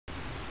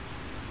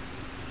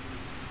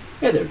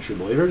Hey there, true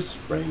believers.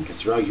 Rain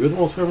Kisaragi, you're the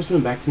most powerful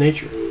swim back to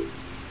nature.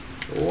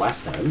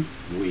 Last time,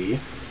 we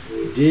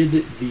did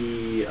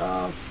the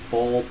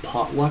fall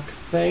potluck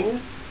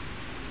thing,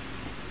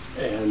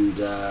 and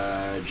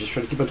just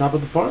trying to keep on top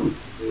of the farm.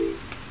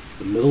 It's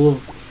the middle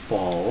of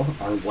fall.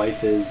 Our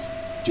wife is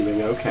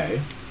doing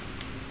okay.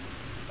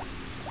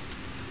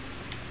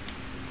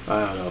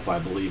 I don't know if I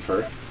believe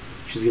her.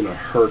 She's gonna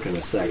herc in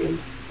a second,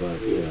 but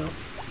you know,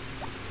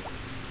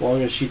 as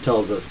long as she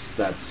tells us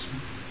that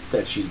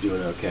she's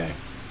doing okay,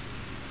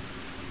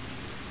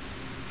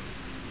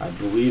 I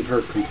believe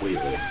her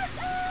completely.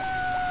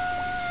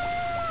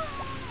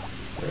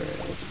 Alright,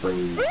 let's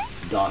bring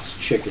DOS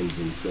chickens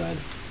inside.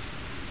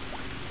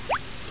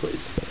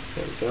 Please.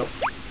 There we go.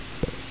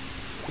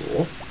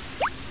 Cool.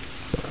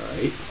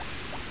 Alright.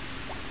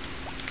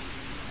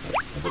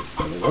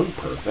 Another one.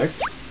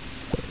 Perfect.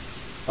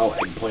 Oh,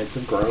 eggplants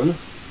have grown.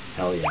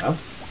 Hell yeah.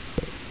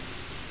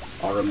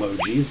 Our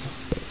emojis.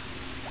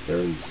 They're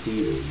in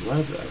season.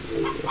 What did I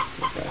do?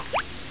 Okay.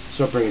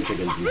 Start bringing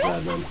chickens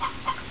inside then.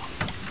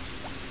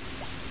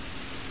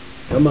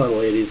 Come on,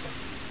 ladies.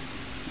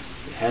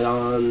 Let's head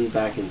on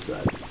back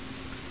inside.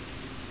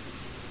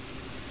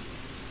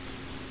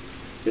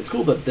 It's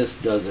cool that this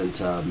doesn't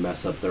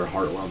mess up their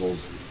heart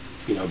levels,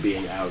 you know,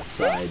 being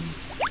outside,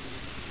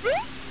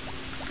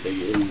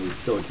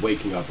 like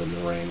waking up in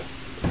the rain.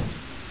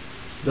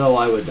 Though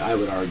I would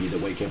argue that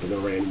waking up in the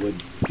rain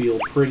would feel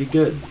pretty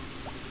good.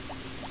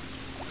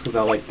 It's because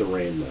I like the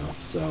rain though,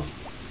 so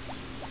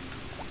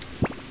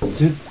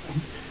it's in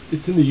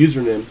the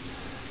username.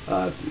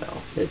 No,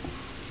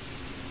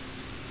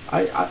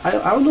 I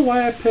don't know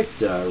why I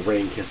picked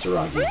Rain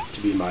Kisaragi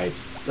to be my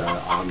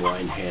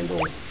online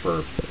handle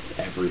for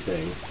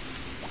everything.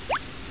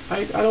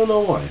 I don't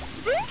know why.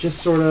 It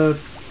just sort of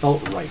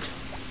felt right.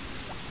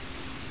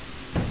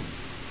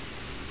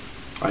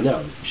 I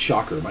know,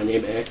 shocker. My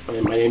name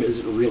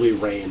isn't really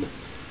Rain,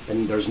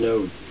 and there's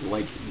no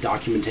like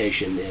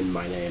documentation in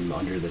my name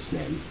under this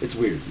name. It's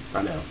weird.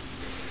 I know.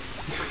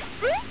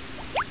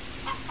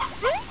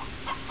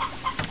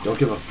 Don't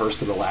give a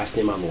first and a last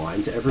name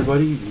online to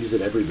everybody. Use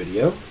it every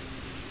video.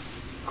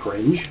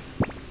 Cringe.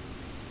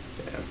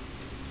 Yeah.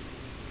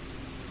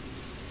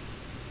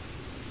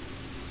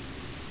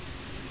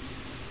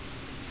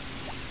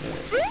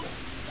 Alright.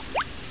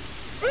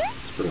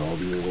 Let's bring all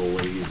these little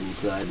ladies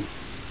inside.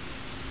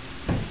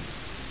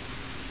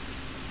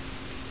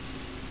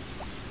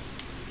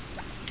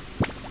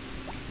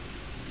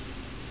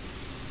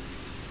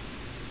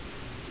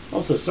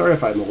 Also, sorry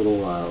if I'm a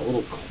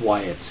little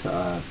quiet,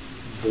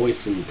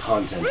 voice and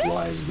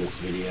content-wise this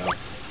video.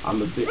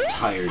 I'm a bit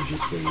tired, you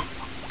see.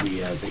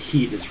 The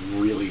heat is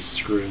really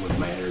screwing with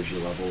my energy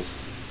levels.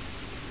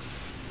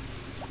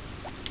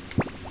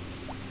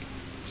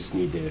 Just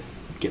need to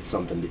get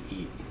something to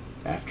eat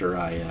after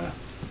I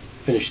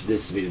finish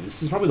this video.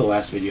 This is probably the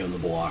last video in the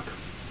block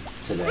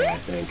today, I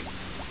think.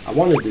 I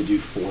wanted to do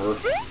 4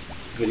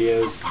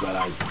 videos, but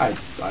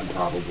I'm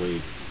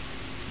probably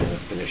gonna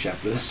finish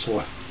after this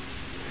one.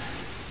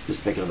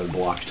 Just pick another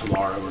block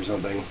tomorrow or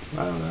something.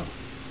 I don't know.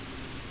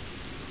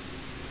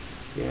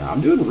 Yeah,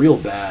 I'm doing real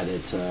bad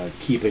at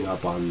keeping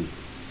up a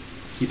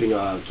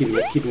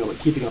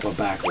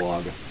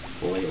backlog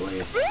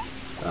lately.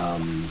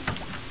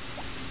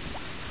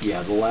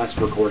 Yeah, the last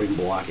recording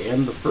block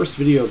and the first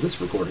video of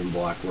this recording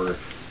block were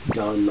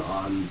done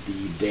on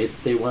the day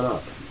that they went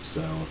up.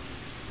 So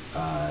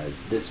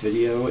this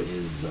video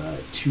is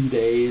 2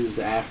 days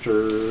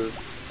after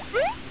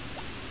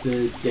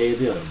the day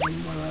the other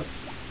one went up.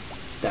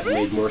 That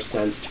made more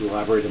sense to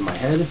elaborate in my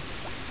head.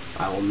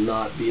 I will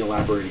not be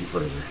elaborating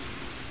further.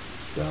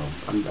 So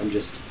I'm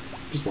just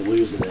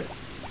losing it.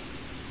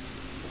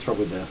 It's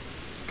probably the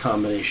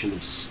combination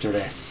of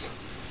stress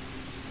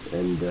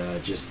and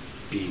just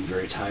being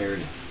very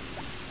tired.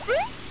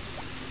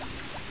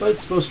 But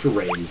it's supposed to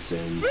rain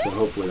soon, so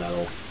hopefully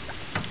that'll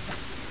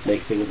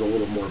make things a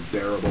little more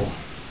bearable.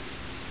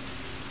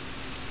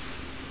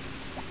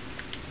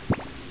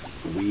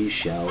 We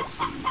shall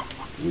see.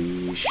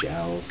 We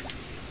shall see.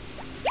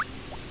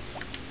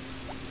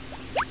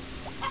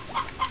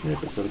 Yeah,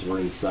 but since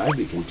we're inside,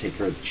 we can take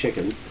care of the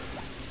chickens.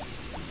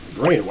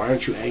 Rain, why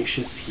aren't you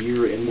anxious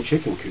here in the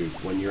chicken coop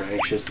when you're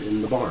anxious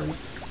in the barn?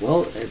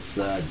 Well, it's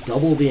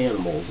double the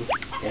animals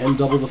and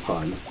double the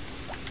fun.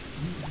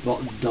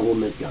 Double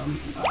mint gum.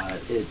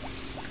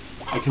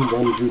 I can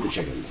run through the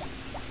chickens.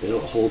 They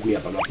don't hold me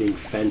up. I'm not being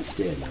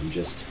fenced in. I'm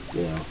just,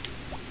 you know,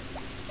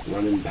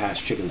 running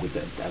past chickens at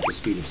the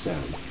speed of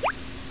sound.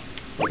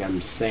 Like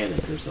I'm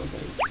Sonic or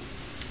something.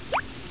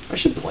 I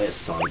should play a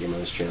Sonic game on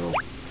this channel.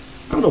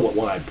 I don't know what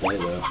one I'd play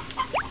though.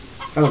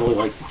 Kind of only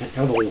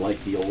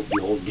like the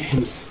old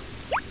games.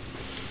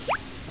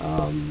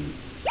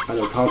 I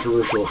know,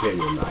 controversial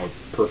opinion. I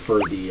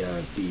prefer the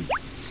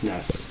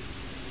SNES.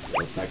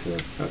 Oh, that could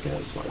have, okay, that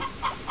was fine.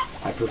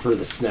 I prefer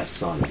the SNES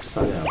Sonics.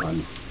 I know,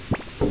 I'm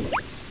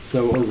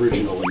so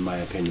original in my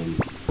opinion.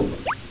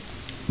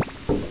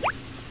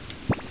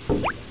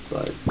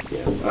 But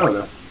yeah, I don't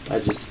know. I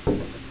just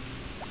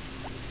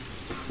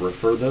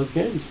prefer those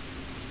games.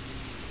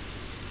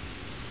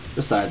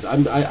 Besides,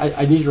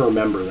 I need to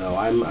remember though.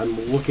 I'm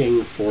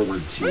looking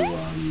forward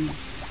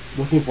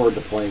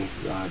to playing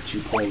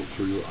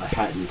through A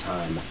Hat in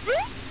Time,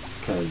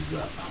 because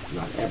oh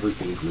god,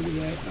 everything grew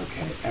today.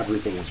 Okay,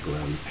 everything has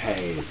grown.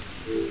 Hey,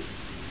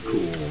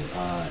 cool.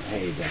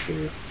 Hey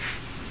Decker,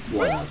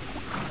 what up?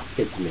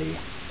 It's me,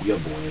 yo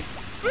boy.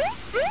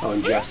 Oh,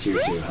 and Jeff's here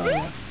too. Hell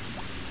yeah.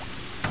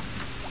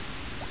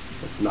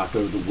 Let's not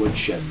go to the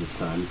woodshed this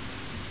time.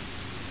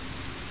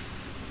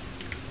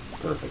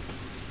 Perfect.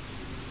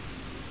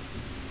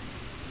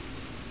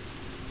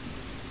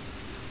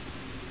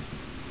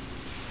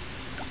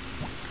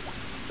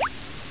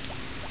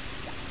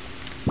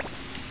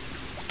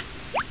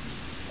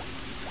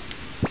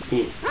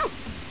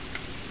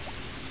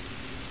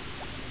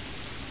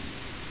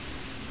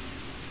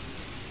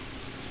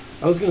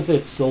 I was gonna say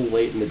it's so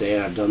late in the day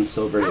and I've done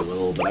so very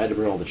little, but I had to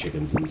bring all the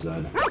chickens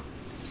inside.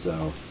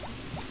 So,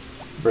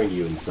 bring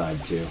you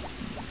inside too.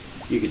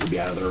 You get to be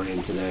out of the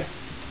rain today.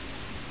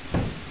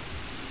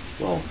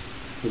 Well,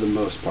 for the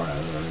most part out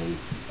of the rain.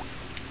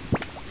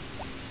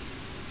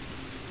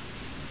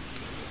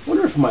 I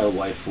wonder if my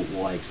wife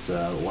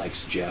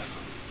likes Jeff.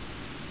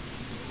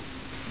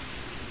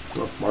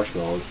 Well,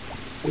 Marshmallow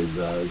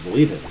is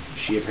leaving.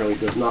 She apparently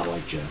does not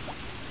like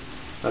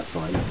Jeff. That's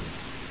fine.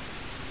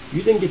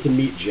 You didn't get to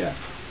meet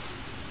Jeff.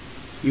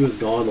 He was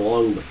gone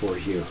long before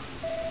you.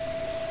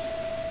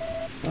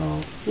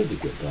 Oh, he's a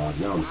good dog.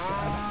 Now I'm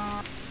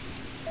sad.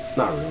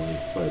 Not really,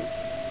 but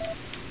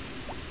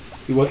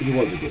he was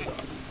a good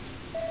dog,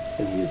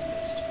 and he is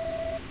missed.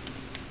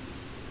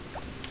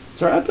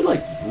 Sorry, I've been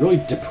like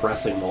really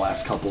depressing the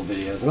last couple of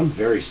videos, and I'm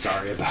very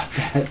sorry about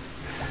that.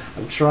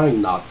 I'm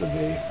trying not to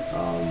be.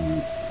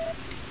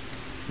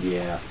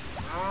 Yeah.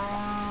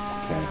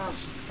 Okay.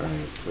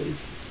 Alright,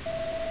 please.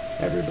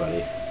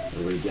 Everybody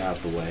get out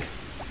the way.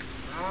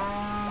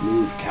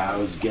 Move,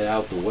 cows, get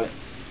out the way.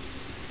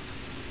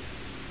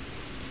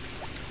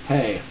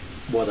 Hey,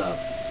 what up?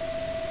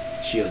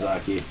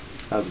 Shiozaki,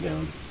 how's it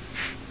going?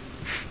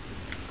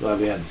 Glad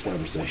we had this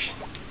conversation.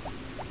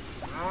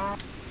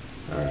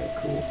 Alright,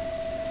 cool.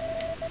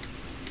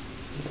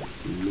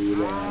 That's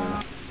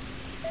Mina.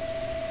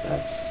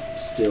 That's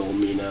still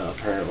Mina,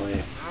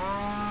 apparently.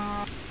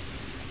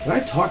 Can I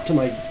talk to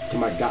my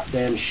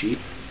goddamn sheep?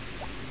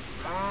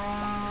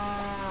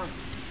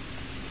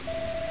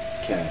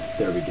 Okay,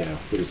 there we go.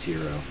 There's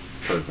Hero.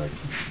 Perfect.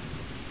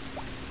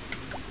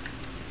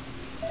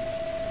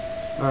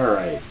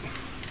 Alright.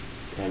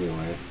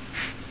 Anyway.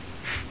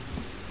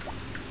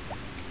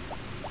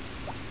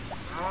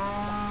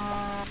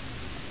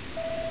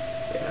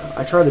 Yeah,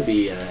 I try to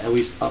be at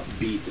least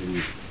upbeat and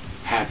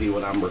happy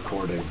when I'm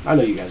recording. I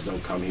know you guys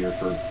don't come here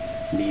for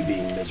me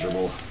being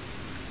miserable.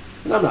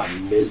 And I'm not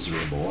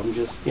miserable, I'm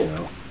just, you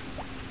know,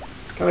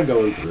 it's kind of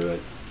going through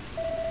it.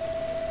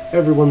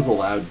 Everyone's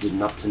allowed to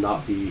not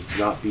be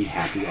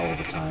happy all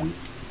the time.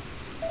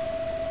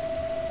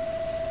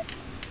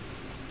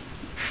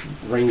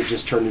 Rain's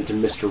just turned into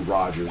Mr.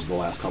 Rogers the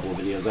last couple of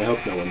videos. I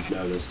hope no one's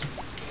noticed.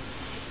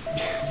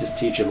 Just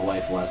teaching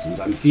life lessons.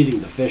 I'm feeding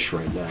the fish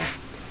right now.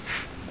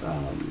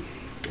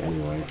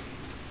 Anyway.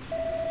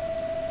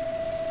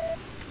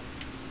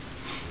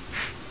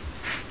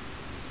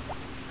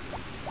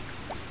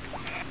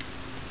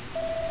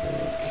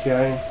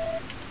 Okay.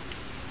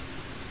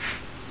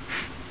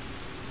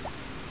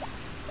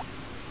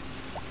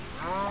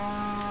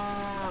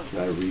 Can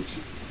I reach?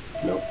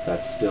 Nope,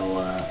 that's still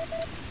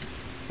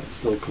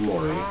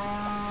Komori.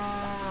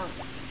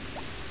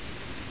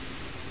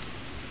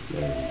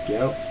 There we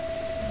go.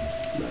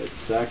 Night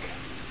sec.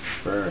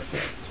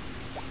 Perfect.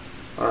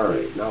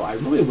 Alright, now I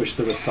really wish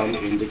there was some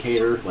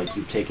indicator, like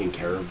you've taken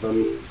care of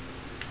them.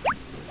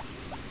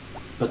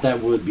 But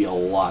that would be a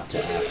lot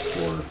to ask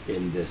for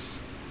in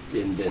this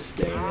day and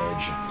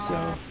age,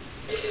 so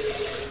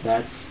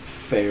that's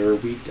fair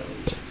we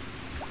don't.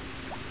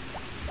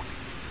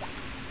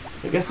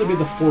 I guess it'll be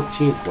the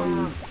 14th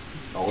when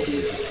all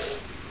these,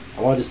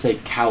 I wanted to say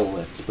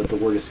cowlets, but the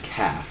word is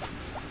calf.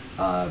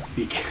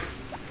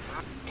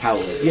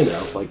 Cowlet, you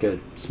know, like a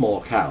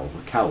small cow,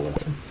 a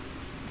cowlet.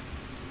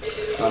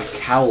 Not a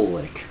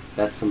cowlick,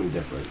 that's something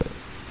different.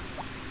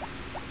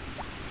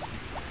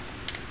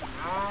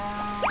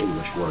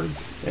 English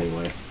words,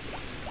 anyway.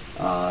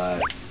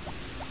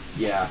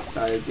 Yeah,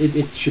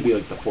 it should be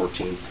like the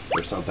 14th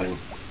or something.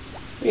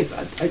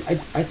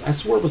 I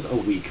swore it was a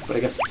week, but I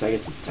guess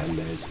it's 10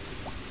 days.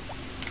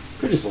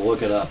 Could just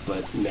look it up,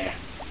 but nah.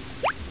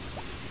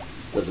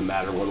 Doesn't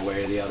matter one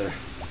way or the other.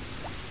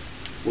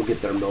 We'll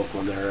get their milk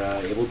when they're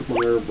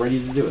when they're ready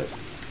to do it.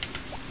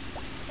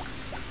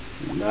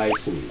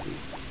 Nice and easy.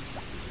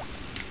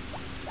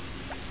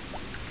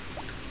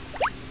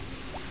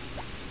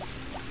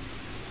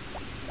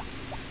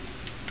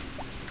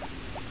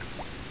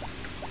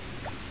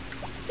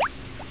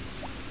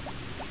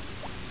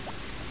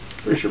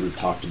 Pretty sure we've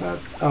talked about.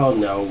 Oh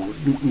no,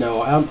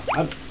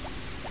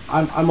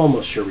 I'm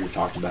almost sure we've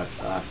talked about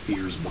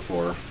fears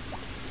before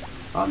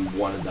on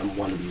one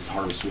of these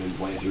Harvest Moon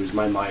playthroughs.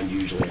 My mind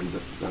usually ends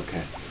up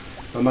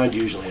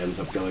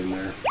going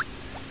there.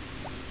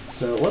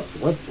 So let's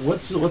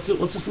do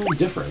something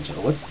different.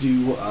 Let's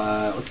do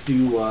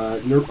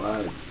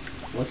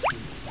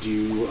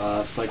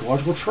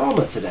psychological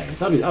trauma today.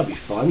 That'd be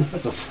fun.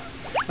 That's a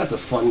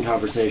fun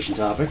conversation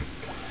topic.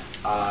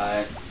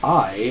 I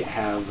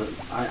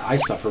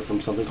suffer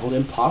from something called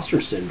imposter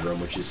syndrome,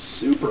 which is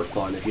super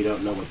fun if you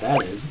don't know what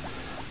that is.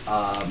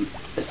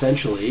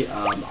 Essentially,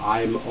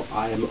 I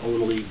am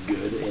only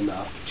good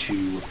enough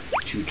to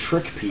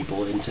trick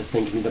people into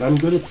thinking that I'm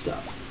good at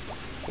stuff.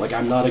 Like,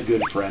 I'm not a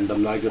good friend,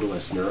 I'm not a good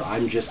listener,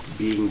 I'm just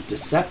being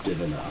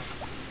deceptive enough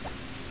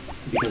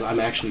because I'm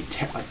actually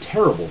a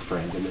terrible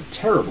friend and a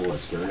terrible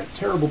listener and a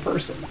terrible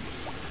person.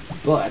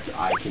 But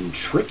I can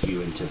trick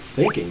you into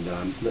thinking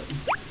that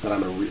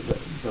I'm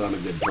a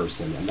good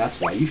person, and that's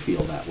why you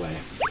feel that way.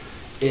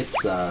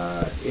 It's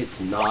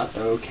not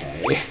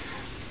okay.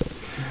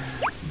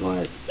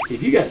 But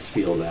if you guys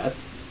feel that,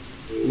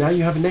 now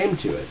you have a name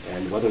to it,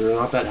 and whether or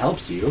not that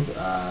helps you,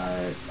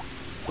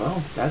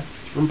 well,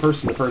 that's from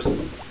person to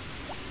person.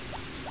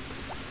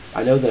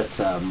 I know that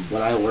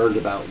when I learned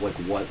about like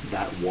what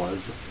that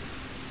was,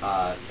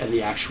 and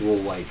the actual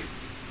like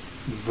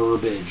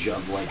verbiage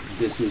of like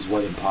this is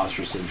what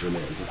imposter syndrome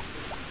is,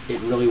 it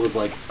really was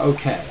like,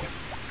 okay,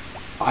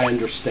 I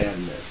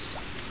understand this.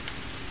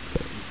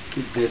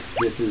 This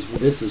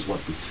is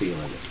what this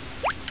feeling is.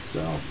 So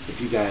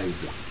if you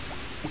guys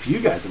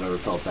have ever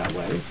felt that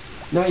way,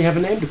 now you have a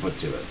name to put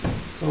to it.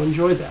 So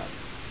enjoy that.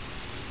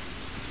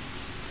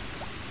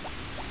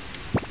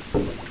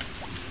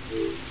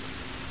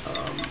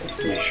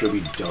 Let's make sure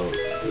we don't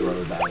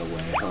throw that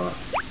away, huh?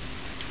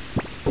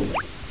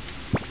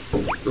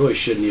 Really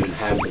shouldn't even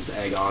have this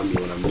egg on me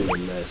when I'm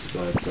doing this,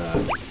 but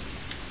I'm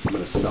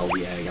gonna sell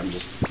the egg. I'm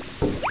just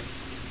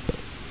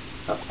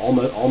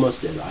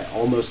almost did. I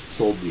almost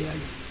sold the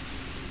egg.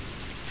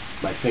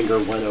 My finger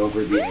went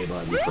over the A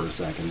button for a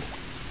second.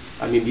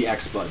 I mean the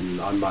X button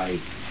on my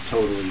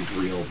totally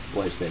real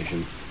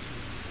PlayStation.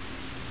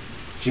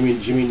 Jimmy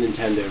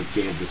Nintendo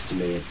gave this to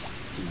me. It's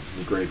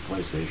a great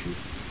PlayStation.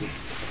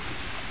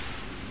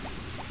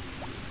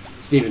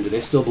 Steven, do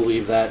they still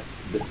believe that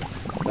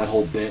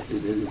whole bit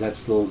is that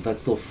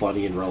still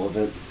funny and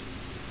relevant?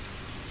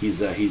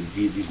 He's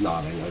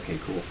nodding. Okay,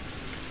 cool.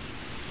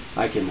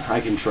 I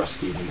can trust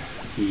Steven.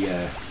 He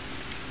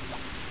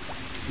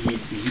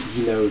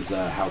knows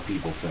how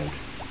people think,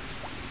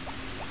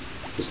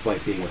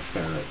 despite being a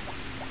ferret.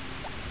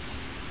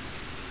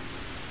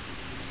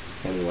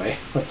 Anyway,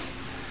 let's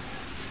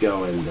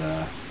go and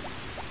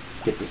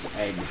get this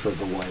egg for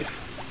the wife.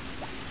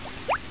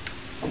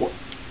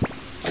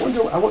 I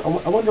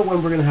wonder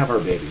when we're gonna have our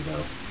baby,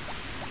 though.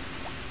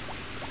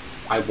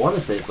 I want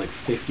to say it's like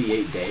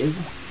 58 days,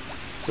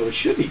 so it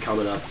should be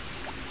coming up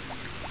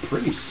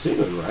pretty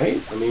soon, right?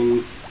 I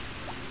mean,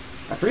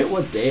 I forget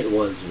what day it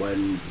was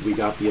when we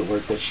got the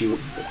alert that she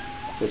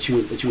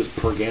was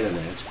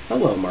pregnant.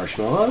 Hello,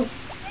 Marshmallow.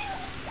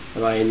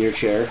 Am I in your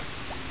chair?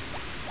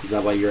 Is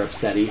that why you're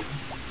upsetty?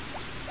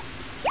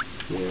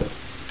 Yeah.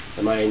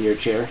 Am I in your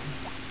chair?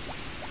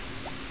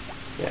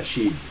 Yeah,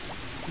 she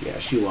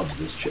loves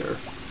this chair.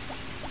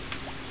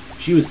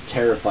 She was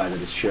terrified of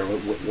this chair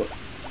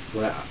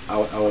when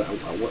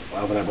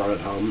I brought it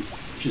home.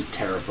 She was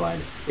terrified.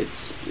 And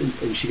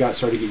she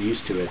started to get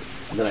used to it.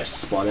 And then I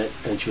spun it,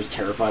 and she was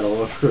terrified all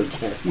over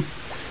again.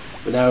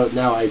 But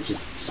now I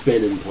just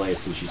spin in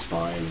place, and she's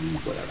fine, and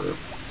whatever.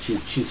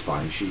 She's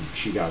fine.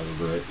 She got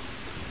over it.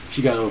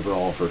 She got over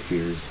all of her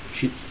fears.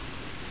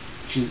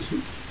 She's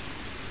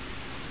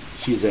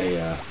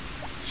a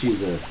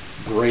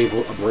brave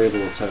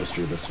little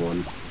toaster, this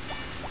one.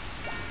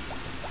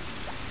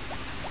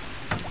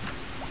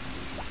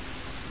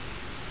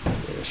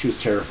 Yeah, she was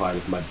terrified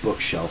of my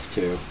bookshelf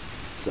too,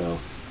 so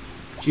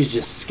she's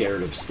just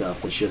scared of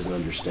stuff that she doesn't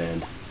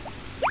understand.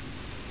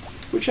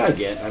 Which I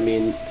get. I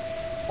mean,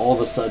 all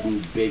of a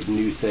sudden, big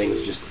new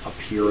things just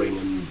appearing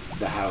in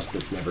the house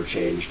that's never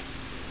changed.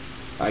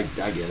 I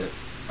get it.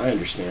 I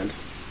understand.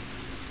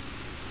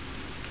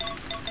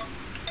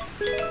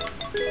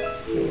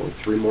 Okay,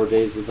 3 more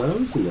days of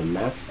those, and then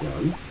that's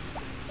done.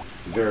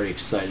 Very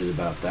excited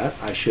about that.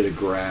 I should have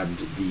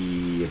grabbed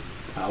the,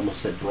 I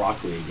almost said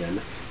broccoli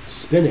again,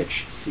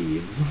 spinach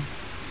seeds.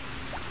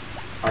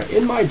 Alright,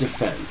 in my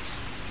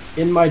defense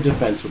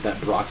with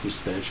that broccoli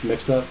spinach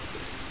mix-up,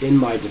 in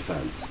my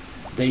defense,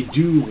 they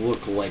do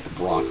look like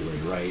broccoli,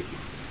 right?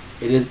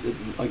 It is,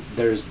 like,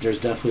 there's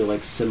definitely,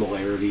 like,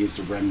 similarities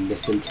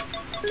reminiscent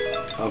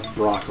of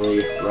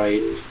broccoli,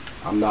 right?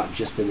 I'm not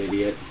just an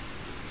idiot.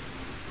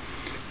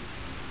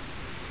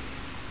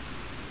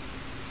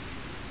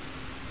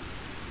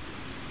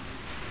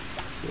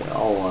 Yeah,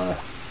 I'll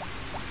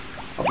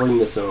bring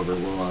this over.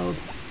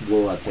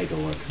 We'll take a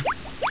look.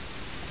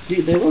 See,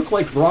 they look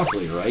like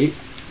broccoli, right?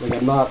 Like,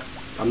 I'm not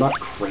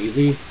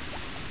crazy.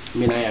 I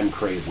mean, I am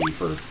crazy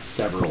for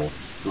several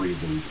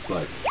reasons,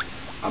 but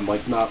I'm,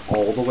 like, not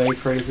all the way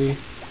crazy.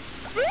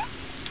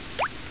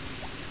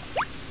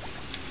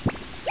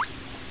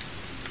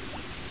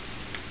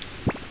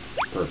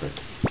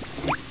 Perfect.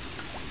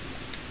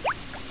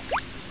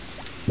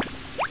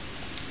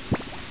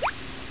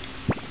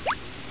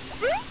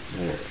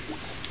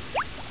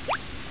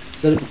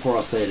 said it before,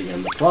 I'll say it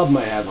again. The problem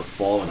I have with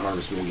Fall and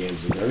Harvest Moon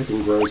games is that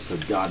everything grows so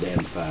goddamn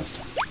fast.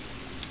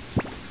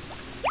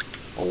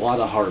 A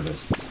lot of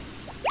harvests.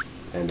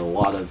 And a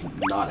lot of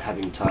not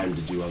having time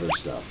to do other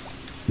stuff.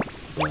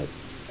 But,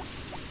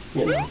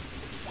 you know,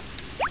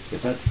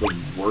 if that's the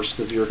worst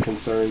of your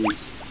concerns,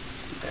 it's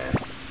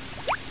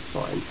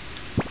fine.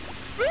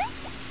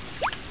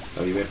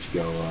 Oh, you have to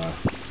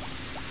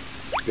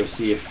go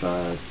see if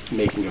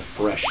making a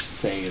fresh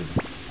save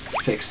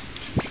fixed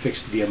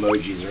the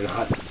emojis or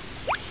not.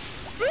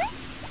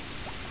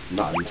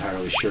 Not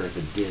entirely sure if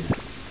it did.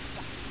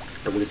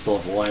 Or would it still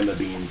have lima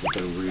beans at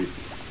their root?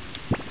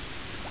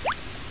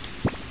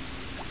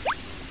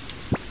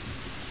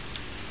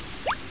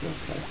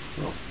 Okay,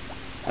 well,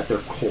 at their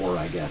core,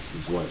 I guess,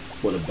 is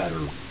what a better...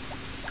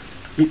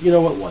 You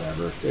know what,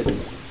 whatever.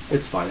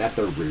 It's fine, at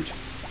their root.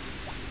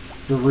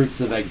 The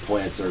roots of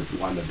eggplants are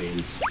lima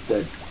beans.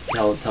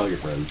 Tell your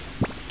friends.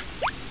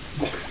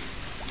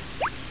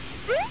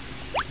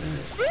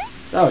 Alright.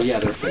 Oh yeah,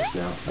 they're fixed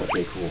now.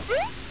 Okay, cool.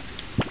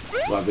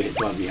 Glad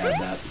we had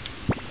that.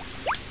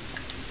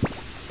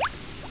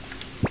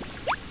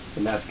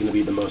 And that's going to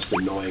be the most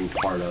annoying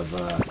part of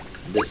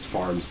this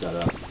farm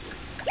setup.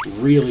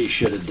 Really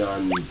should have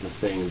done the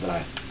thing that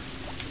I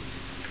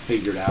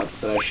figured out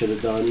that I should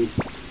have done.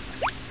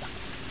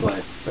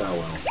 But, oh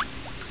well.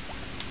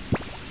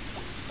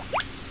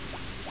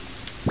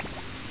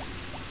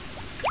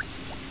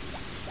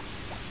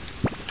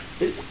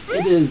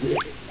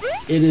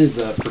 It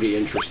is pretty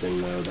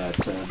interesting, though, that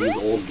these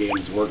old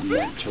games weren't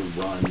meant to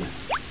run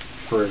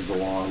for as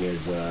long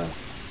as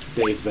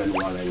they've been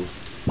running.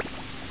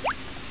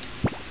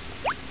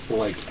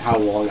 Like, how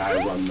long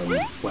I run them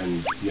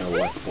when, you know,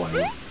 Let's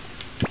Play.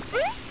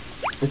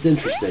 It's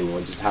interesting,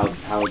 just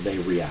how they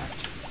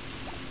react.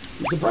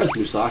 I'm surprised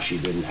Musashi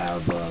didn't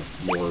have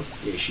more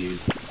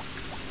issues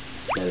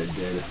than it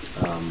did.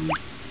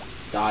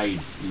 I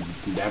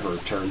never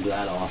turned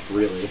that off,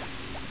 really.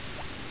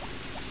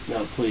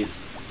 No,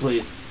 please,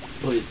 please,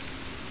 please.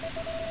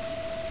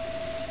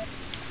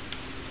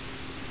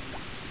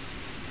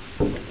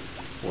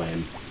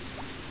 Lame.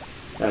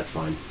 That's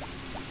fine.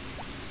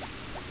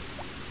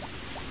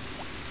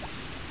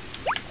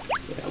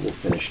 Yeah, we'll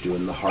finish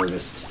doing the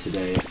harvest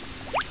today.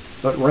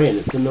 But rain,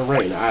 it's in the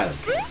rain. I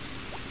don't care.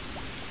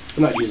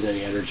 We're not using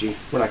any energy.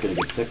 We're not going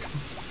to get sick.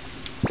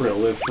 We're going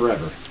to live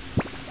forever.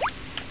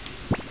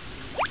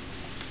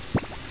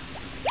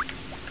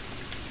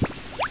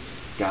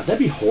 God, that'd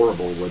be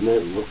horrible, wouldn't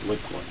it? Like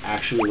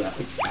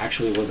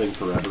actually living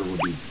forever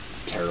would be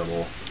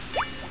terrible.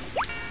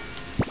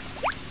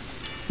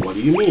 What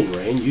do you mean,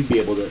 Rain? You'd be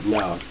able to...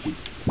 No,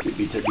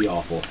 it'd be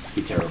awful. It'd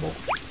be terrible.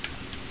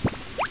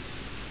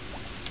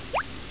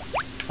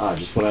 Ah,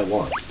 just what I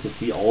want. To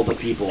see all the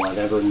people I've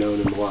ever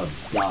known and loved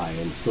die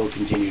and still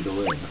continue to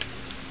live.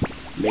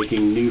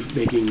 Making new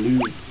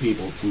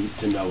people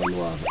to know and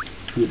love,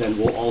 who then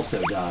will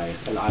also die,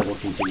 and I will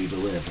continue to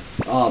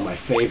live. Oh, my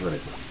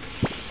favorite.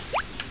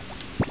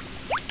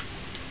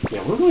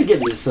 Yeah, we're really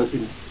getting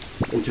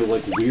into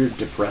like weird,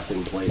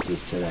 depressing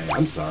places today.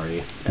 I'm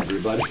sorry,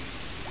 everybody.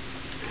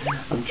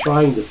 I'm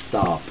trying to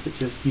stop. It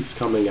just keeps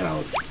coming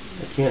out.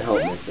 I can't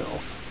help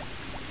myself.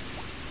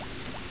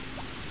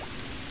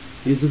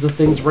 These are the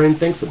things Rain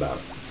thinks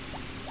about.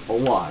 A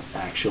lot,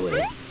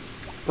 actually.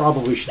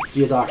 Probably should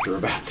see a doctor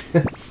about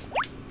this.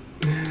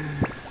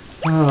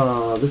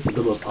 Oh, this is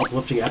the most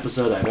uplifting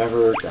episode I've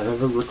ever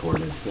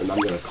recorded, and I'm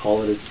gonna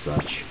call it as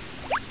such.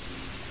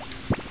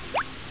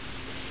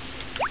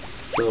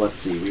 So let's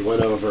see. We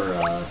went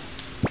over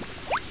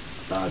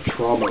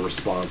trauma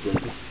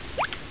responses.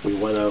 We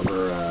went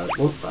over.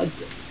 Well,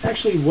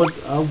 actually, what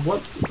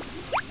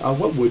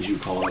would you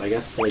call it? I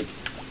guess like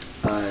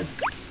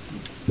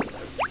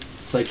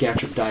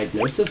psychiatric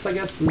diagnosis. I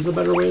guess is a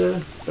better way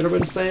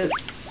to say it.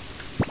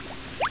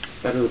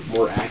 Better,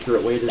 more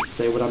accurate way to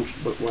say what I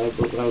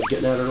was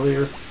getting at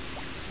earlier.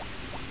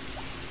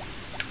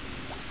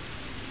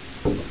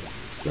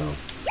 So,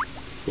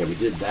 yeah, we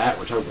did that.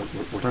 We're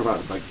talking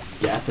about like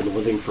death and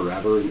living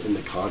forever in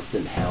the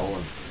constant hell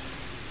of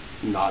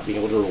not being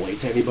able to relate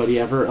to anybody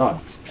ever. Oh,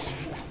 it's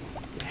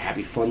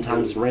happy fun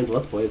times in Rain's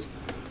Let's Plays.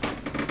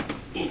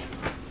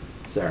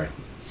 Sorry,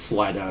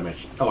 slide down my.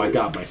 Oh, I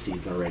got my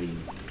seeds already,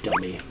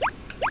 dummy.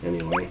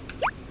 Anyway,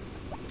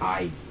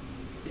 I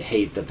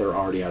hate that they're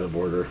already out of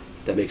order.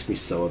 That makes me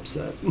so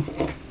upset.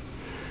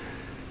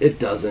 It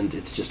doesn't,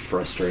 it's just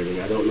frustrating.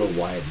 I don't know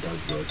why it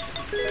does this.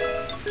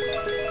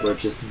 Where it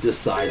just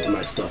decides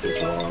my stuff is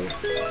wrong.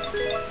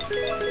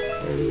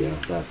 There we go,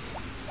 that's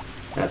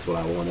what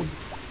I wanted.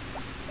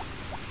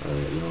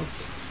 Alright, now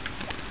let's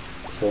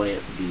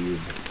plant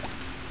these.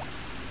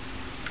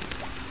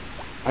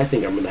 I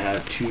think I'm gonna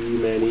have too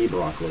many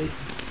broccoli.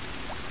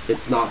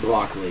 It's not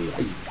broccoli.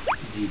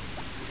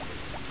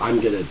 I'm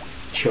gonna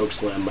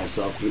chokeslam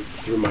myself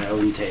through my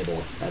own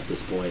table at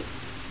this point.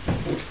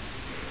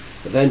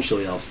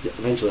 Eventually I'll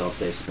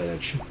say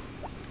spinach.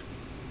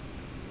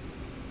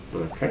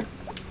 Okay.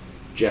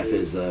 Jeff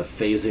is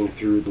phasing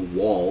through the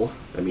wall.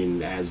 I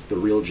mean, as the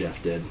real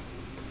Jeff did.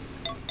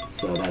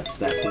 So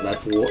that's a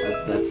little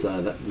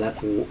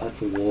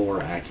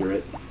more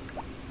accurate.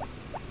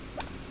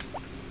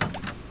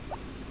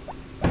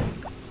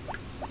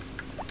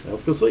 Now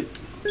let's go sleep.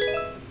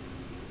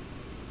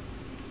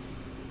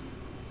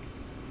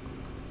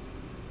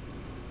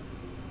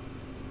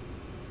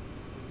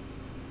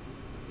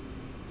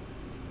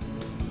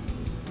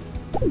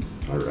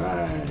 All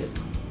right.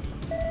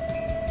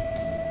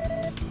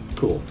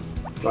 Cool.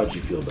 Glad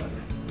you feel better.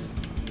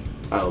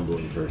 I don't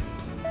believe her.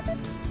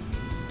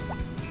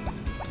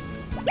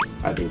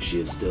 I think she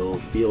is still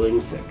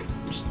feeling sick.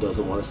 Just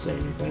doesn't want to say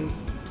anything.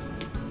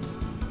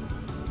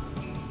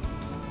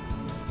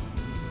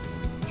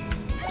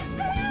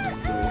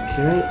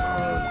 Okay,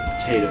 our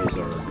potatoes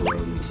are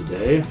grown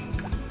today.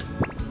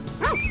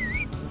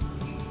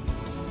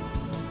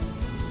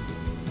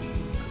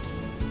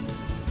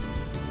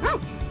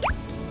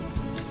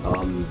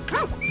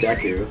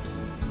 Deku.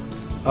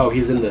 Oh,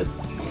 he's in the...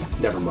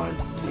 Never mind.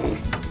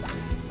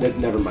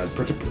 Never mind.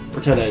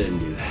 Pretend I didn't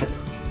do that.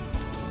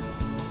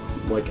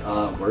 Like,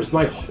 where's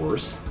my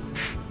horse?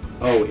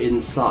 Oh,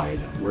 inside,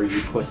 where you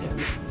put him.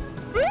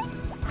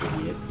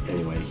 Idiot.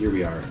 Anyway, here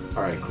we are.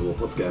 Alright, cool.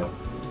 Let's go.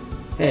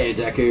 Hey,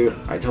 Deku.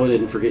 I totally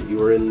didn't forget you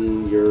were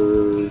in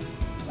your...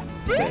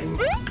 thing.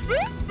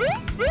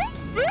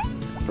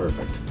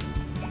 Perfect.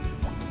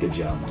 Good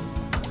job.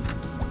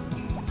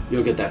 You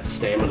don't get that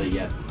stamina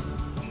yet.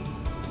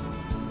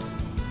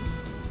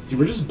 See,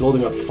 we're just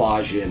building up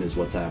Fajin is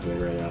what's happening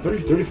right now.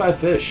 35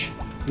 fish.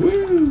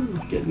 Woo!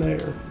 Getting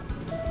there.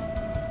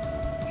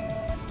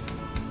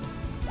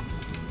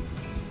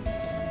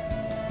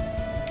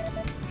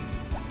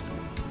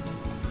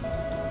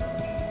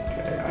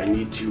 Okay, I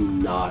need to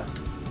not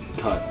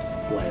cut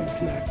Lands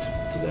Connect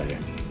today.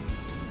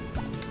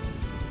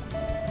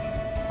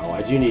 Oh,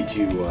 I do need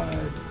to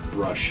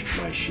brush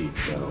my sheep,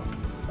 though.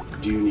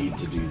 Do need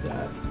to do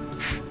that.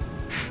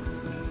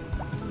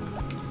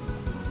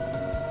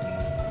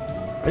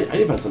 I need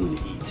to find something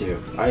to eat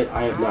too. I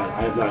have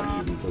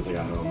not eaten since I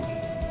got home.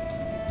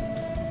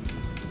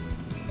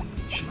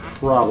 Should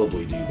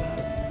probably do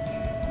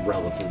that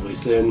relatively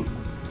soon.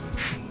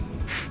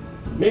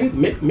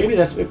 Maybe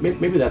that's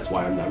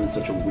why I'm in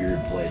such a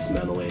weird place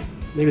mentally.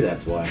 Maybe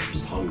that's why. I'm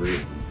just hungry.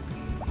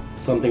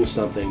 Something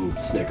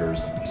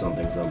Snickers.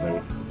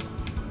 Something.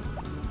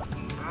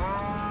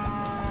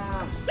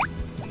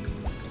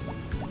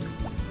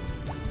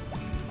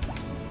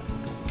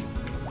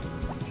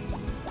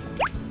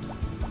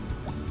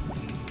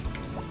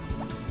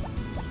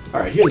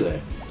 Alright,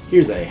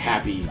 here's a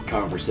happy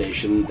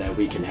conversation that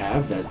we can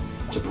have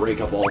to break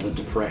up all the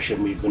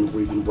depression we've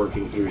been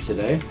working through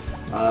today.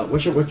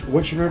 What's your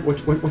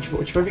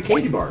favorite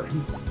candy bar?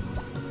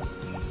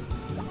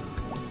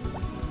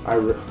 I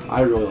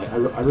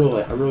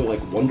really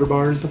like Wonder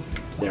Bars.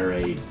 They're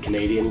a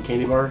Canadian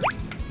candy bar.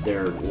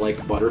 They're like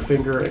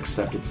Butterfinger,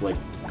 except it's like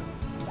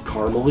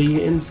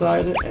caramely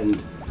inside,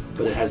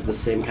 but it has the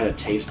same kind of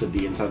taste of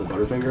the inside of the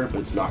Butterfinger, but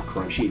it's not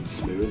crunchy, it's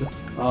smooth.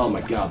 Oh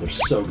my god, they're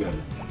so good.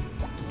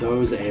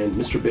 Those and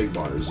Mr. Big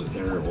Bars,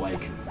 they're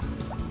like,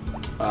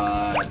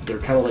 they're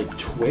kind of like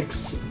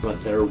Twix,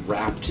 but they're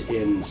wrapped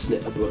in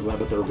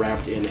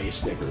a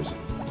Snickers.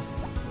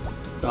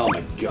 Oh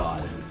my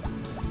god.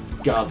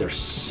 God, they're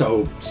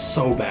so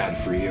bad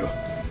for you.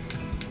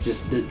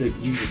 Just,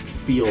 you just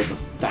feel the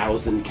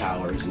 1,000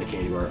 calories in a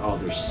candy bar. Oh,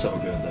 they're so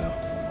good though.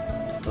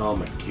 Oh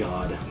my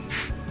god.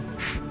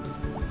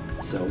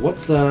 So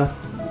what's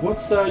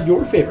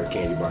your favorite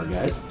candy bar,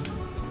 guys?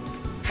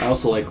 I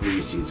also like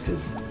Reese's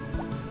because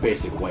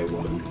basic white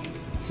woman.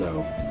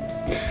 So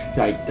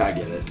I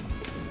get it.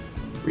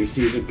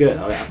 Reese's are good.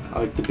 I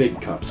like the big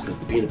cups because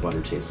the peanut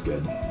butter tastes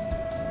good.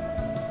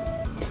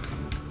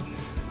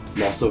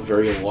 I'm also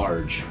very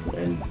large,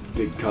 and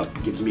big cup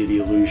gives me the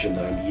illusion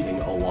that I'm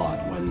eating a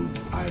lot when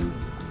I'm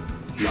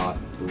not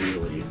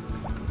really.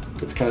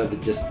 It's kind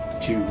of just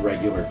two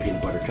regular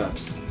peanut butter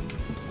cups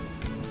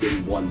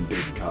in one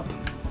big cup.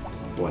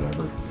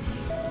 Whatever.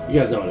 You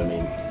guys know what I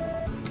mean.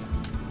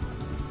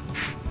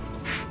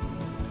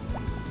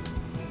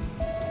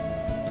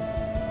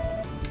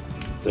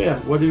 So yeah,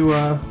 what do you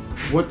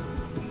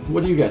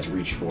guys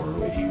reach for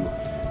if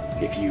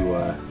you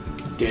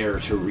dare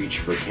to reach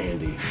for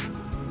candy?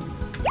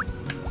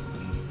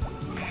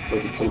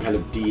 Like it's some kind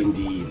of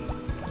D&D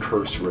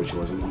curse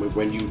ritual or something.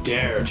 When you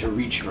dare to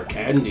reach for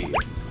candy,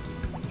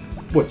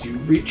 what do you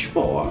reach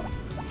for?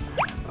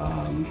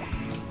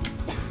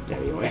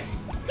 Anyway,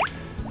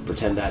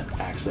 pretend that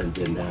accent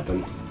didn't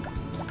happen.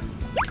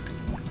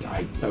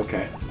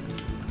 Okay.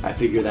 I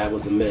figure that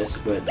was a miss,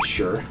 but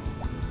sure.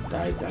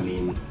 I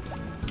mean,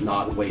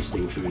 not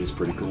wasting food is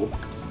pretty cool.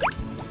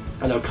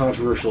 I know,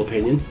 controversial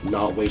opinion,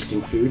 not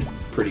wasting food,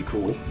 pretty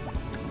cool.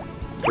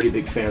 Pretty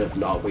big fan of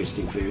not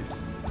wasting food.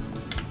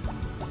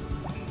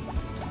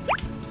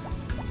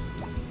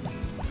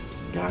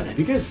 God, have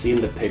you guys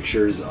seen the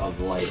pictures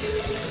of what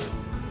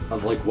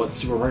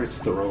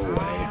supermarkets throw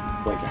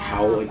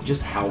away?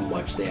 Just how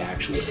much they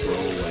actually throw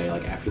away,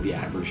 after the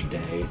average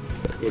day.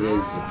 It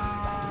is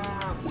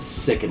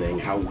sickening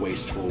how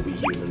wasteful we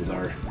humans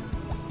are.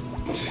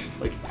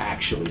 Like,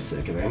 actually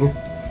sickening.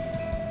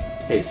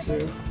 Hey,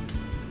 Sue.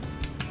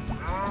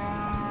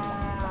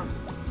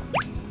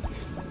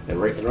 And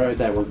right with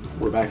that,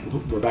 we're back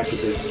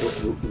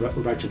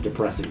to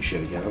depressing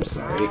shit again. I'm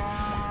sorry.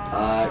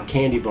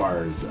 Candy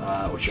bars,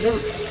 which are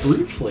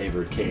fruit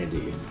flavored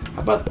candy.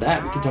 How about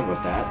that? We can talk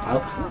about that.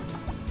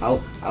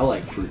 I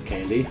like fruit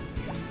candy.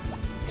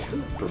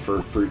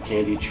 Preferred fruit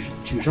candy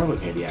to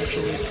chocolate candy,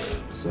 actually.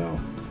 So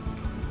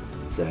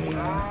it's a.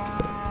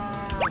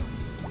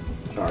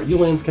 Are you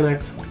Lance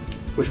Connect?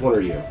 Which one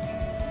are you?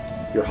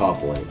 You're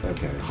Hoplite.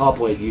 Okay,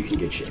 Hoplite, you can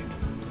get shaped.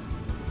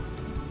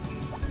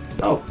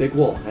 Oh, Big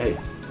Wool, hey.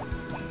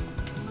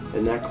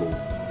 Isn't that cool?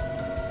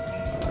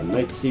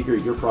 Night Seeker,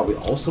 you're probably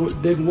also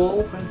at Big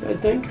Wool, I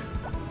think?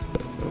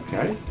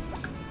 Okay.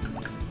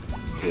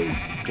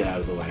 Please, get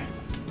out of the way.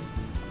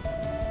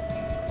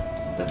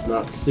 That's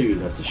not Sue,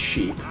 that's a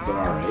sheep, but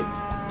alright.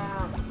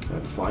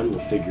 That's fine, we'll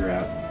figure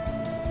out.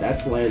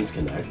 That's Lands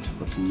Connect.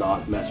 Let's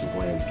not mess with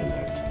Lands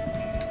Connect.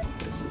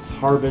 This is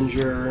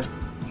Harbinger.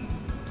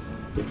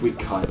 If we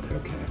cut,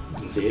 okay.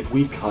 So see, if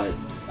we cut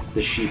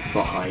the sheep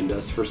behind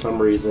us for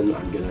some reason,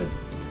 I'm gonna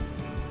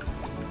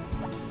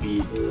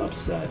be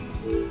upset.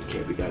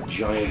 Okay, we got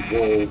giant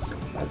wolves.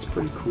 That's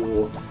pretty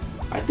cool.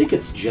 I think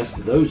it's just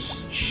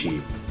those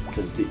sheep,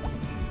 because the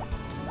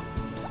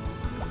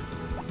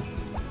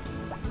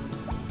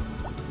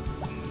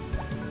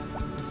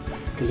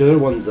other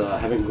ones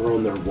haven't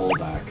grown their wool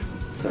back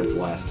since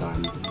last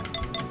time.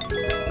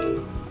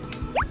 Okay,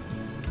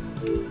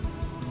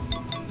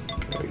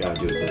 we gotta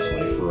do it this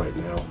way for right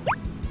now.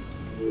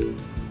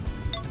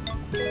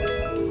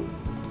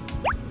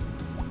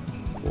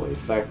 Boy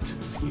effect,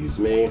 excuse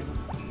me.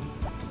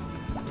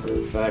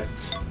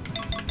 Perfect.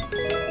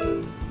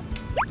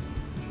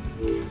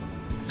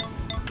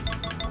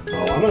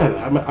 Oh, I'm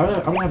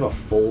gonna have a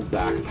full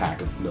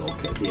backpack of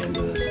milk at the end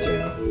of this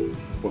too.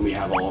 When we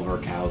have all of our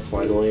cows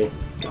finally.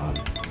 God,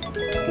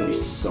 it's gonna be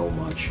so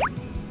much.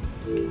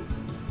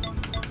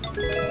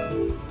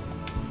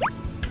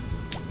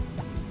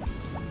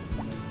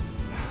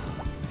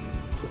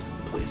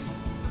 Please.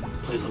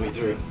 Please let me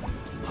through.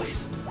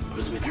 Please.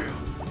 Please let me through.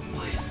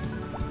 Please.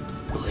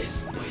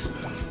 Please. Please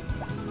move.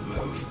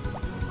 Move.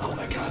 Oh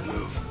my god,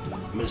 move.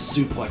 I'm gonna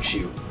suplex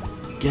you.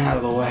 Get out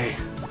of the way.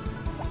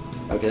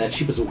 Okay, that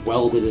sheep is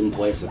welded in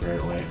place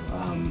apparently.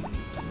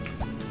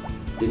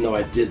 Didn't know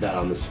I did that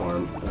on this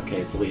farm. Okay,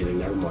 it's leaving,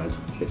 never mind.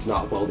 It's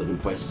not welded in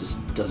place, it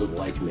just doesn't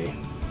like me.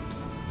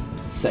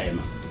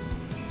 Same.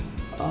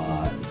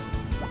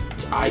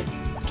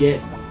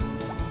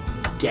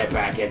 Get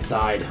back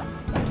inside.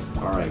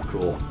 Alright,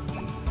 cool.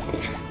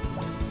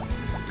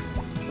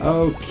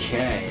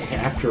 Okay,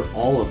 after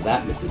all of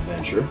that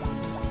misadventure,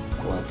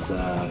 let's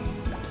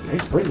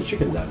bring the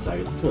chickens outside,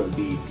 because it's going to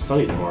be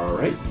sunny tomorrow,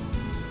 right?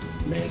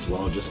 May as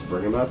well just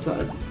bring them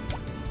outside.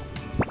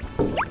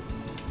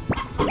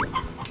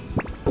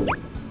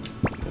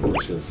 And we're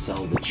just going to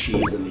sell the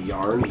cheese and the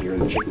yarn here in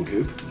the chicken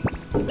coop.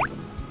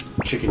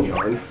 Chicken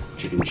yarn,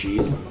 chicken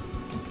cheese.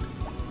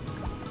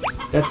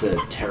 That's a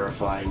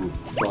terrifying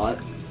thought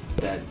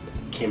that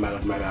came out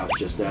of my mouth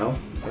just now.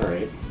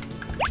 Alright.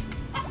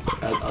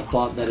 A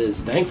thought that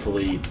is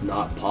thankfully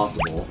not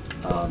possible.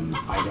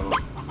 I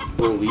don't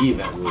believe,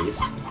 at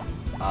least.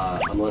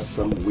 Unless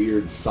some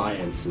weird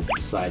science has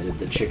decided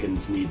that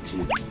chickens need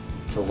to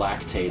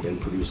lactate and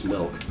produce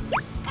milk.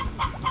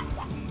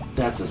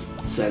 That's a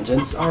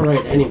sentence.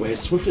 Alright, anyway,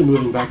 swiftly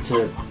moving back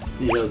to,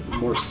 you know,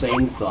 more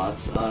sane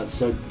thoughts.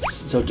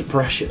 So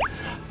depression.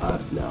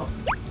 No.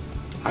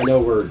 I know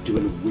we're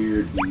doing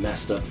weird,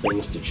 messed up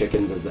things to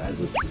chickens as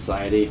a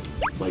society.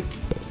 Like,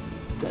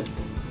 that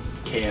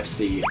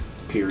KFC,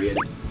 period.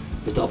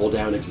 The Double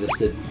Down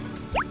existed.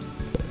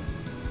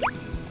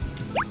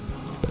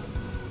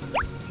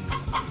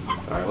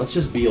 Alright, let's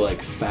just be,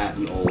 like, fat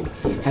and old.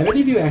 Have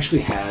any of you actually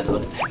had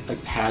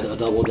a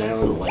Double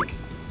Down, like,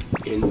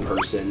 in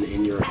person,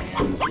 in your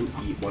hands, and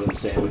eat one of the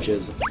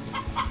sandwiches?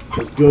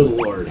 Because, good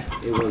lord,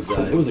 it was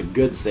a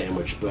good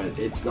sandwich, but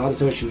it's not a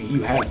sandwich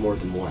you have more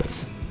than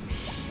once.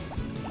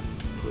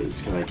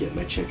 Please, can I get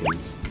my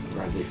chickens?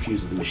 Or have they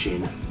fused the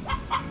machine?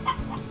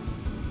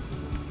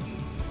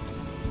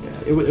 Yeah,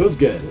 it was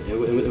good. It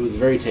was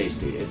very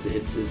tasty. It's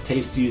as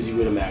tasty as you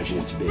would imagine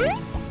it to be.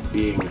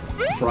 Being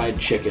fried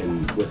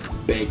chicken with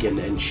bacon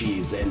and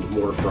cheese and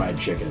more fried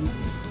chicken.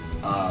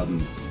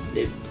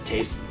 It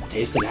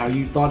tasted how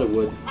you thought it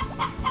would.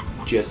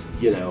 Just,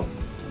 you know,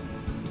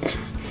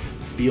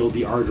 feel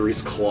the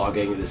arteries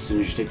clogging as soon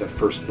as you take that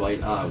first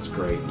bite. Ah, it was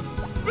great.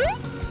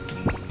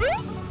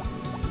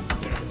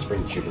 Let's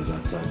bring the chickens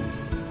outside.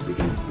 We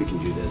can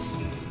do this.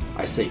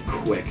 I say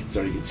quick. It's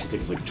gonna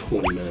take us like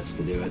 20 minutes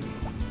to do it.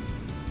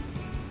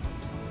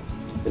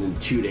 And in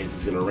 2 days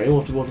it's gonna rain.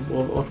 We'll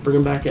have to bring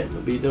them back in.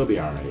 It'll be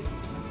all right.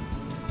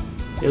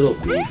 It'll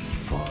be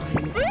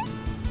fine.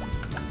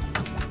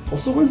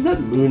 Also, when's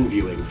that moon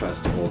viewing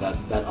festival?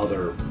 That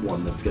other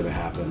one that's gonna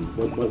happen.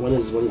 When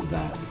is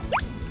that? I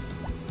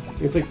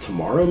think it's like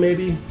tomorrow,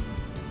 maybe.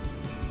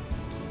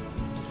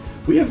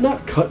 We have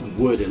not cut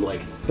wood in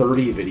like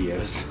 30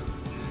 videos.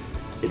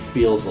 It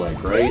feels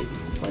like, right?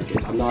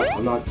 Like, I'm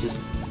not just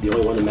the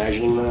only one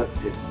imagining that.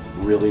 It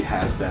really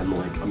has been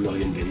like a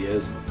million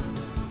videos.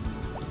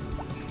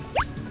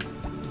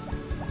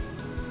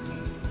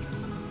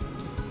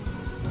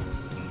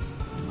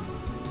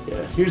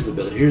 Yeah, here's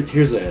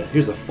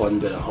a fun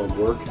bit of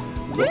homework.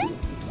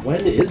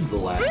 When is the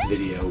last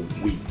video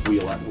we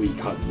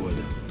cut wood?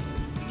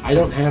 I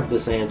don't have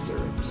this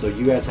answer, so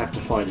you guys have to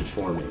find it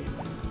for me.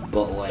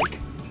 But like,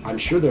 I'm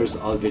sure there's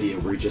a video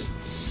where you just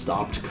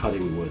stopped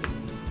cutting wood.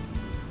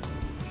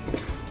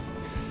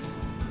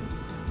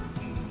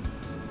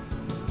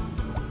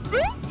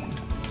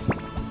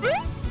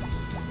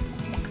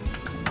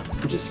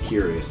 I'm just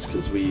curious,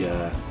 because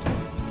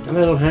and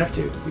I don't have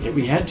to.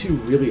 We had to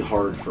really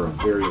hard for a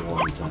very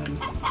long time.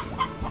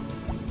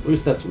 At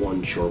least that's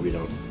one chore we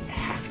don't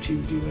have to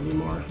do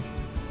anymore.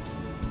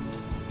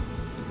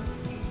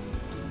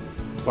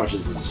 Watch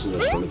as the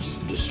snowstorm, it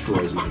just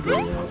destroys my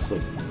greenhouse,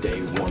 like day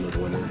one of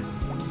winter.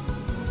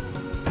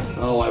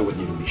 Oh, I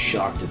wouldn't even be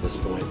shocked at this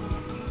point.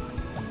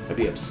 I'd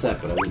be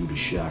upset, but I wouldn't be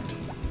shocked.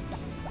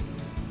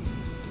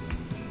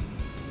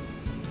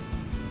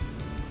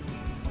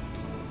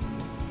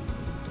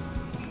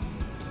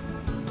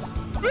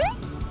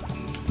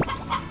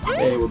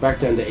 Hey, we're back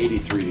down to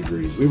 83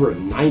 degrees. We were at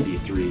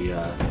 93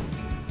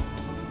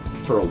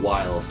 for a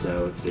while,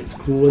 so it's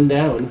cooling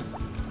down.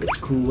 It's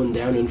cooling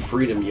down in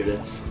freedom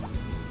units.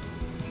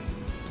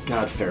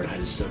 God,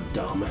 Fahrenheit is so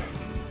dumb.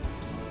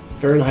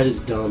 Fahrenheit is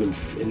dumb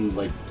in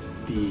like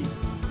the...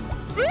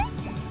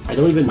 I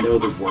don't even know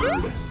the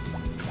word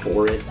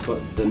for it,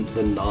 but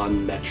the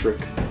non-metric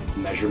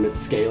measurement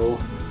scale,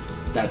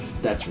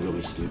 that's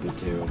really stupid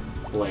too.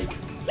 Like,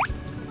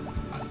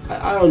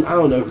 I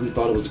don't know who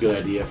thought it was a good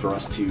idea for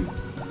us to,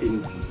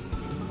 in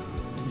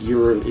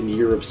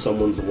year of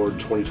someone's award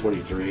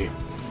 2023,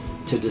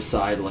 to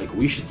decide like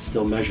we should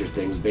still measure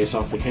things based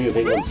off the King of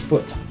England's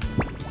foot.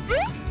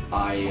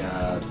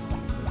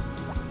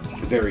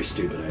 Very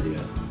stupid idea.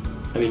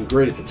 I mean,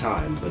 great at the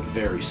time, but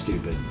very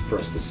stupid for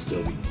us to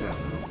still be, I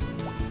don't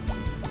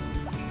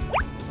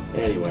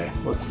know. Anyway,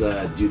 let's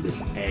do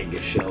this egg,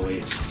 shall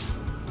we?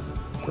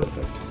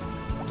 Perfect.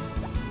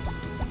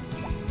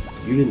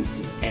 You didn't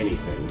see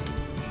anything.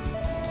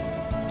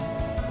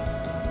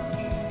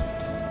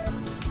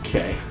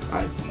 Okay,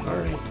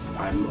 alright.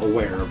 I'm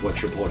aware of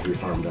what your poultry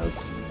farm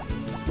does.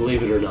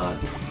 Believe it or not.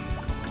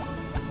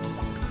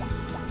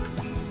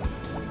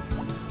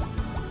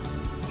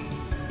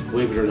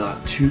 Believe it or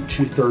not,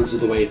 two-thirds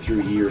of the way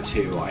through year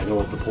 2, I know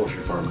what the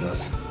poultry farm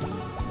does.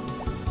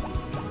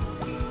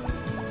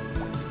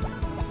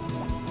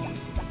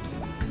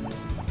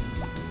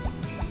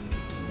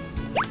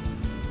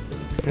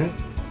 Okay.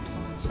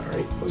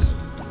 Sorry, I was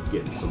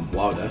getting some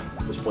water.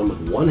 I was playing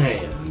with one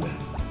hand.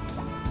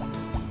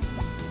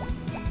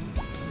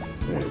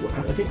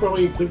 Alright, I think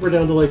we're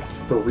down to like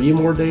 3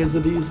 more days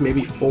of these,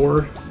 maybe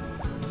 4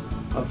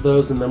 of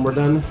those, and then we're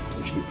done,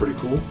 which would be pretty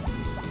cool.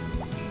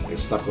 I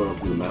stop going up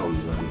in the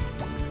mountains then.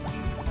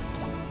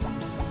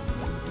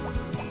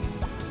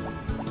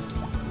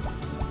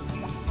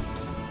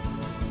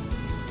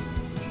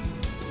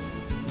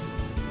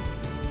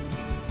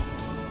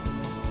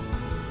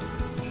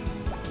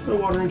 No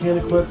watering can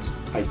equipped?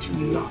 I do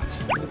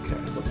not. Okay,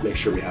 let's make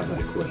sure we have that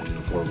equipped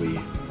before we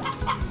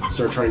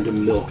start trying to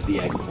milk the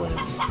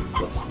eggplants.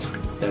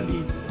 That'd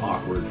be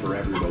awkward for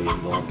everybody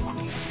involved.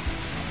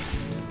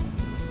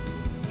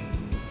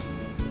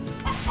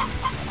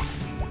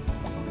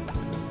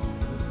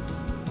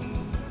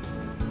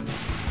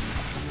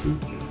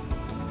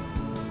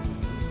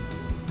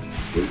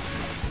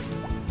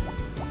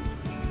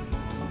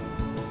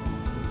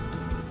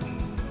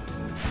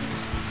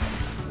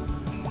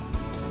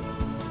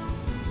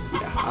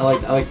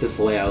 I like this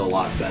layout a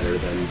lot better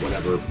than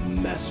whatever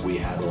mess we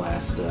had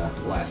last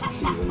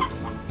season.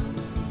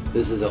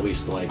 This is at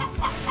least like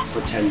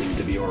pretending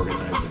to be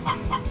organized.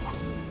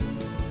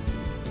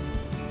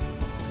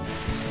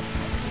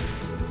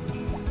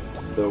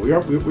 Though we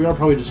are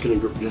probably just gonna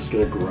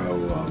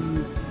grow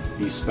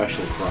these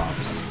special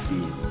crops.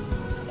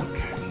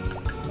 Okay,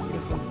 I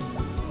guess I'll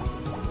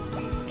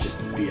just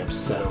be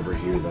upset over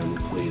here then,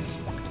 please.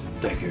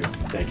 Thank you.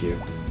 Thank you.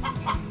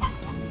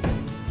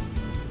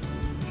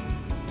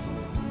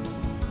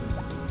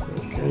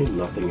 Okay,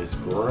 nothing has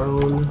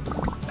grown.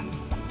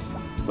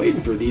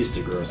 Waiting for these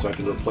to grow so I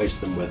can replace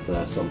them with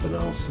something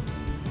else.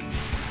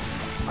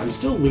 I'm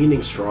still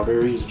leaning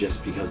strawberries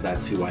just because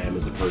that's who I am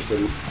as a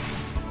person.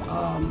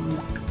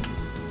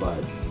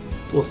 But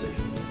we'll see.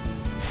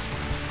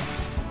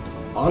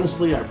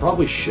 Honestly, I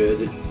probably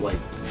should like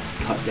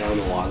cut down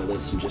a lot of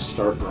this and just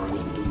start growing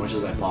as much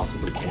as I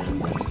possibly can.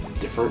 That's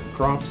different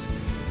crops.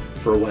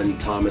 For when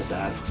Thomas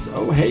asks,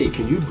 "Oh hey,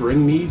 can you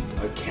bring me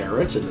a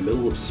carrot in the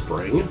middle of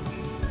spring?"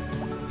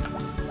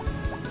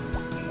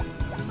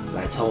 And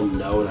I tell him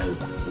no, and I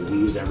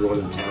lose everyone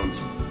in town's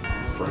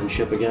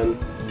friendship again.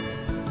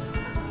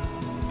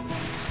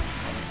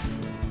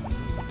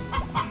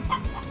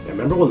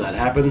 Remember when that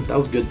happened? That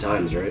was good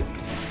times, right?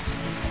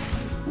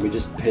 We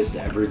just pissed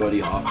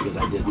everybody off because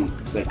I couldn't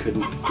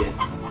get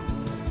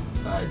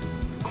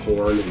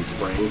corn in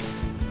spring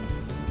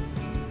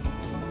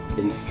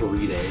in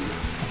 3 days.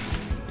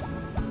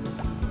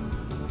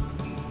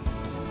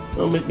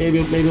 Well,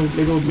 maybe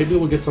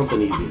we'll get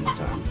something easy this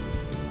time.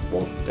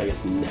 Well, I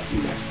guess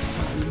next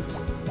time.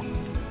 It's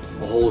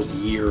a whole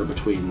year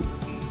between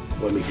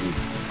when we can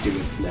do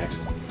it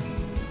next.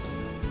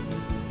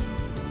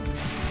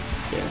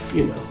 Yeah,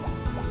 you know.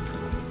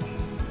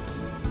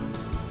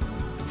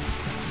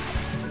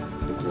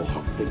 I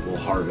think we'll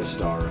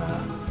harvest our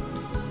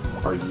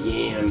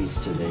yams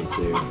today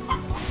too.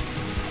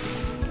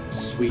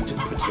 Sweet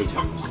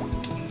potatoes.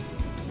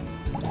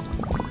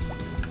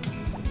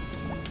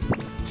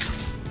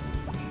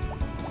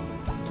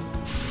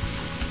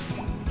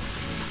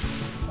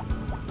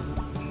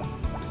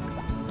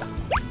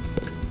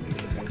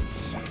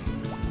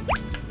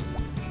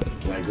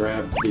 Can I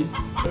grab the?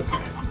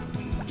 Okay.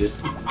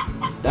 Just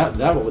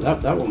that one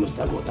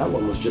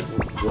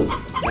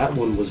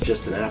was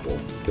just an apple.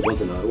 It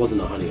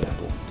wasn't a honey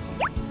apple.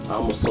 I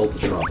almost sold the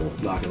truffle.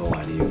 Not gonna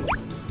lie to you.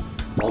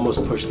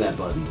 Almost pushed that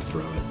button to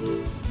throw it.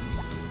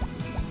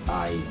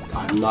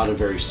 I'm not a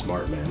very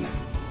smart man,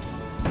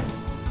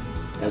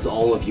 as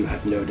all of you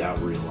have no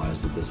doubt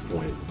realized at this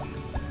point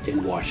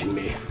in watching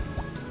me.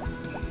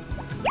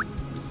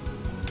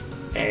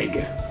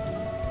 Egg.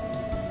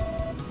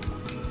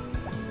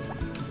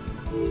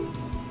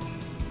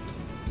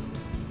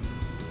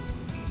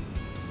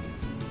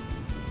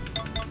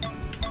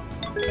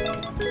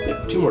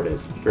 Yep, 2 more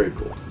days. Very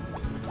cool.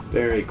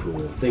 Very cool.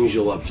 Things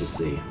you'll love to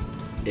see.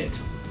 It.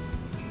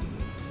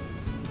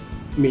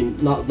 I mean,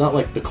 not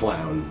like the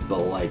clown, but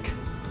like,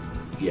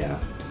 yeah.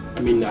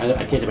 I mean,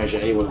 I can't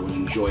imagine anyone would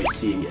enjoy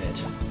seeing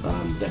it.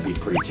 That'd be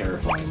pretty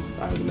terrifying,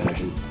 I would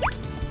imagine.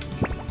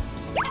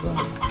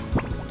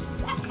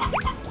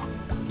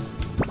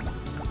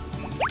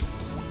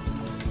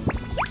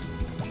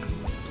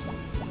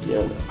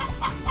 Yeah, no.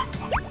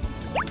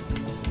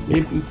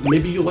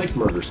 Maybe you like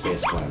murder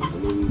space clowns. I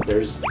mean,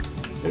 there's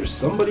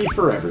somebody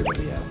for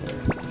everybody out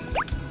there.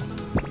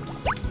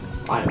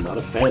 I am not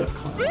a fan of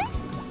clowns.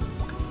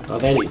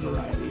 Of any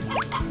variety.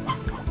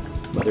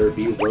 Whether it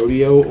be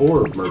rodeo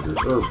or murder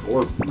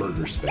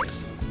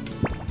space.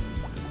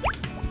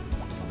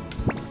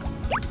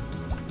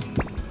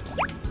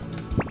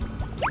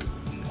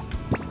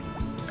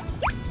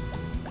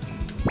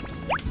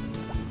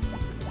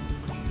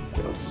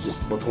 Okay,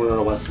 let's learn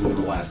our lesson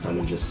from the last time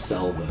and just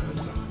sell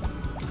those.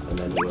 And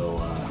then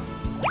we'll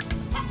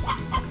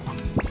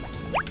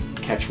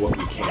catch what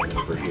we can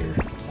over here.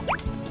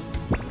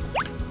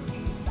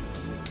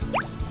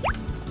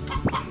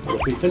 And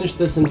if we finish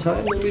this in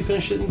time, then we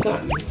finish it in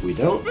time. If we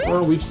don't,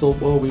 well, we've sold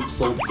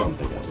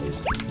something at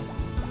least.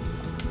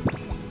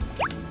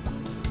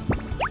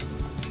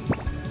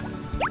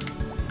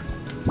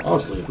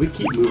 Honestly, if we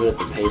keep moving at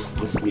the pace,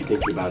 this is me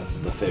thinking about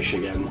the fish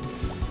again.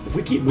 If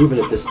we keep moving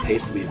at this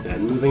pace that we've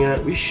been moving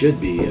at, we should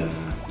be good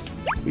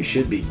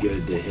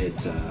to hit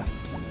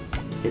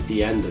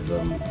the end of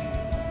them.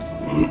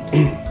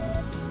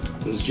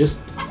 It was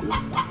just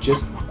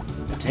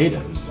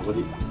potatoes. What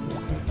do you?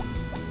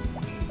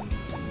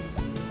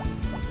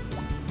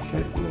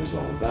 Okay, and there's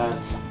all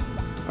that.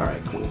 All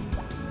right, cool.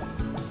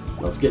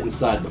 Let's get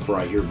inside before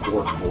I hear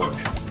bork bork.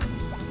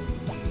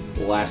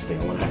 The last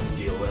thing I want to have to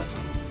deal with.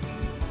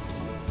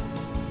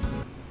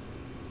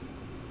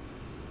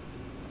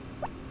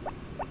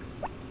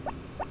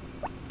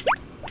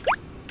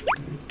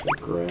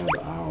 We'll grab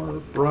our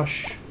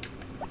brush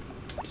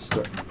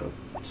to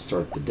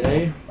start the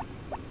day.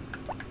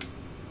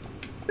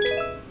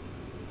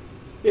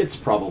 It's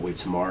probably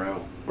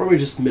tomorrow, or we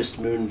just missed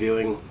moon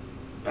viewing.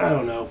 I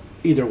don't know.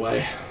 Either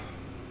way.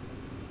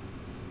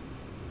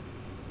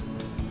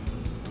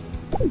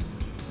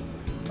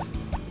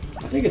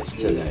 I think it's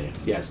today.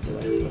 Yeah, it's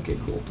today. Okay,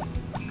 cool.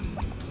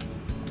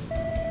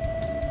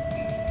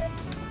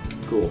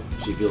 Cool.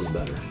 She feels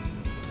better.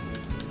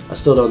 I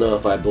still don't know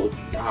if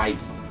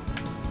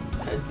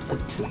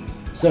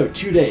so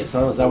 2 days,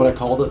 huh? Is that what I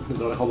called it? Is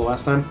that what I called it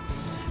last time?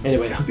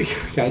 Anyway, I hope you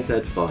guys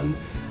had fun,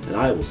 and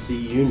I will see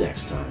you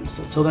next time.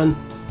 So till then,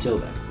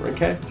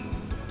 okay?